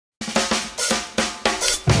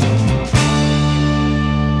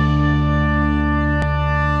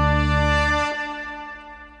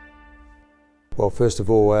Well, first of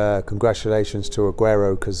all, congratulations to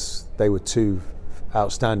Aguero, because they were two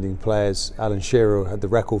outstanding players. Alan Shearer had the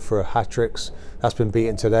record for hat-tricks. That's been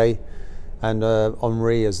beaten today. And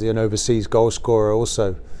Henry as an overseas goal scorer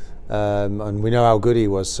also. And we know how good he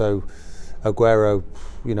was. So Aguero,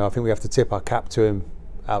 I think we have to tip our cap to him.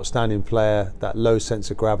 Outstanding player, that low sense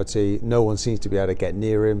of gravity. No one seems to be able to get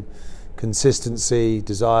near him. Consistency,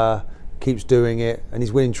 desire, keeps doing it. And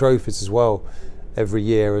he's winning trophies as well every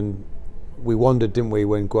year. And we wondered, didn't we,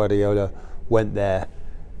 when Guardiola went there,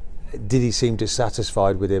 did he seem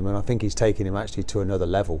dissatisfied with him? And I think he's taken him actually to another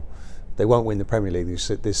level. They won't win the Premier League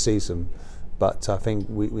this season, but I think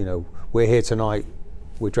we're here tonight.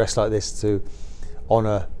 We're dressed like this to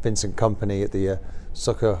honour Vincent Kompany at the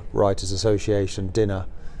Soccer Writers Association dinner,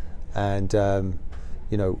 and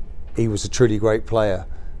he was a truly great player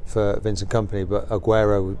for Vincent Kompany, but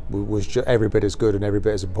Aguero was every bit as good and every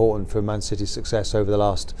bit as important for Man City's success over the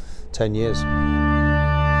last 10 years.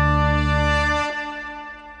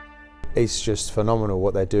 It's just phenomenal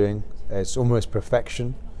what they're doing. It's almost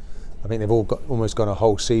perfection. I think they've almost gone a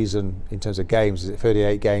whole season in terms of games. Is it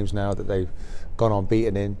 38 games now that they've gone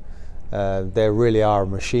unbeaten in? They really are a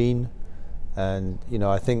machine. And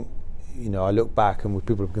I think I look back and with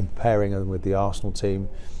people comparing them with the Arsenal team.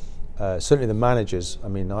 Certainly the managers. I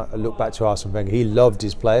mean, I look back to Arsene Wenger. He loved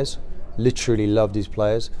his players, literally loved his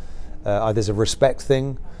players. There's a respect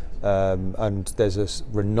thing, and there's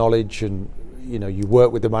a knowledge, and you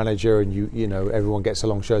work with the manager, and everyone gets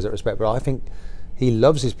along, shows that respect. But I think he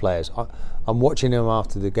loves his players. I'm watching him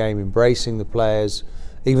after the game, embracing the players.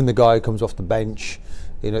 Even the guy who comes off the bench.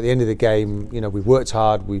 At the end of the game, we've worked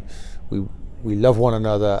hard. We love one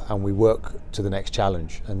another, and we work to the next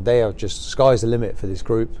challenge. And they are just, sky's the limit for this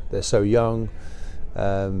group. They're so young.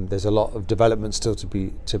 There's a lot of development still to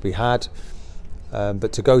be had.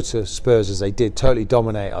 But to go to Spurs as they did, totally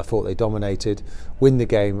dominate. I thought they dominated. Win the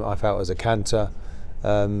game, I felt, as a canter.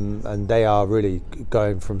 And they are really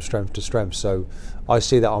going from strength to strength. So I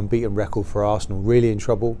see that unbeaten record for Arsenal really in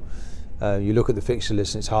trouble. You look at the fixture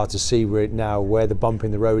list and it's hard to see where the bump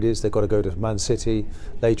in the road is. They've got to go to Man City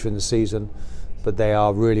later in the season, but they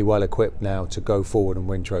are really well equipped now to go forward and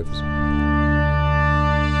win trophies.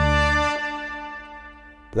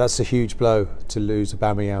 That's a huge blow to lose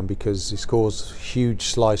Aubameyang, because he scores a huge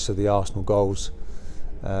slice of the Arsenal goals.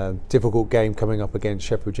 Difficult game coming up against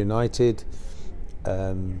Sheffield United.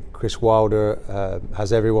 Chris Wilder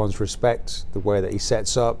has everyone's respect, the way that he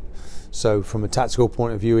sets up. So from a tactical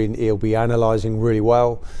point of view, he'll be analysing really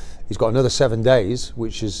well. He's got another 7 days,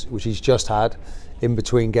 which he's just had in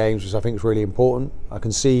between games, which I think is really important. I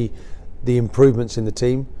can see the improvements in the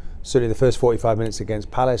team. Certainly the first 45 minutes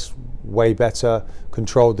against Palace, way better,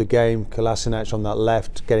 controlled the game. Kolasinac on that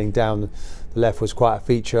left, getting down the left was quite a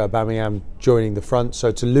feature. Aubameyang joining the front.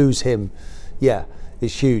 So to lose him, yeah,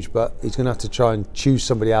 is huge, but he's going to have to try and choose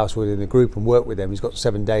somebody else within the group and work with them. He's got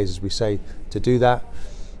 7 days, as we say, to do that.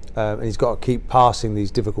 And he's got to keep passing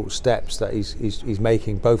these difficult steps that he's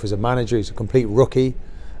making, both as a manager. He's a complete rookie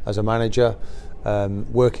as a manager,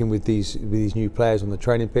 working with these new players on the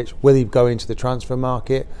training pitch. Will he go into the transfer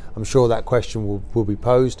market? I'm sure that question will be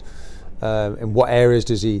posed. In what areas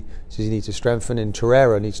does he need to strengthen? And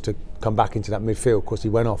Torreira needs to come back into that midfield. Of course, he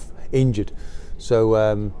went off injured, so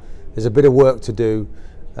there's a bit of work to do.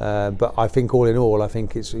 But I think all in all, I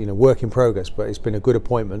think it's work in progress. But it's been a good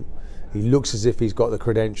appointment. He looks as if he's got the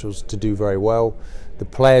credentials to do very well. The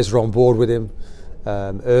players are on board with him.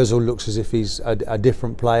 Ozil looks as if he's a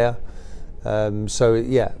different player. So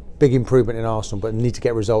yeah, big improvement in Arsenal, but need to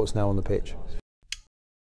get results now on the pitch.